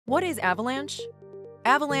What is Avalanche?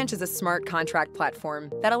 Avalanche is a smart contract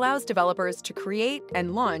platform that allows developers to create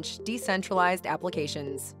and launch decentralized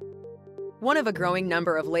applications. One of a growing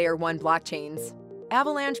number of Layer 1 blockchains,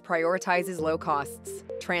 Avalanche prioritizes low costs,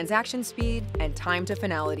 transaction speed, and time to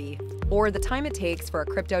finality, or the time it takes for a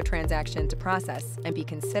crypto transaction to process and be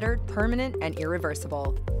considered permanent and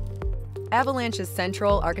irreversible. Avalanche's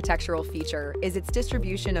central architectural feature is its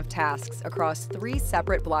distribution of tasks across 3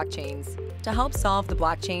 separate blockchains to help solve the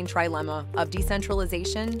blockchain trilemma of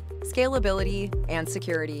decentralization, scalability, and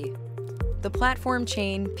security. The platform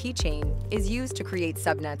chain, P-chain, is used to create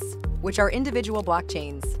subnets, which are individual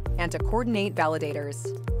blockchains, and to coordinate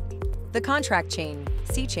validators. The contract chain,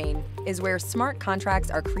 C-chain, is where smart contracts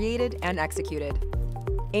are created and executed.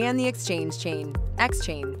 And the exchange chain,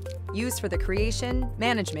 X-chain, used for the creation,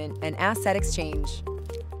 management, and asset exchange.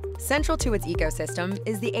 Central to its ecosystem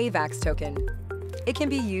is the AVAX token. It can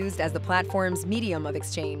be used as the platform's medium of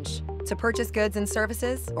exchange, to purchase goods and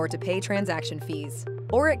services or to pay transaction fees.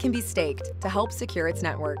 Or it can be staked to help secure its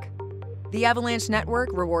network. The Avalanche network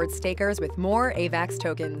rewards stakers with more AVAX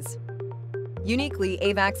tokens. Uniquely,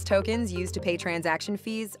 AVAX tokens used to pay transaction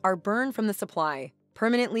fees are burned from the supply,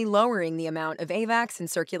 permanently lowering the amount of AVAX in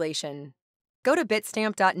circulation. Go to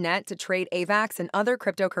bitstamp.net to trade AVAX and other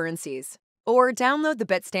cryptocurrencies, or download the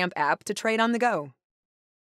Bitstamp app to trade on the go.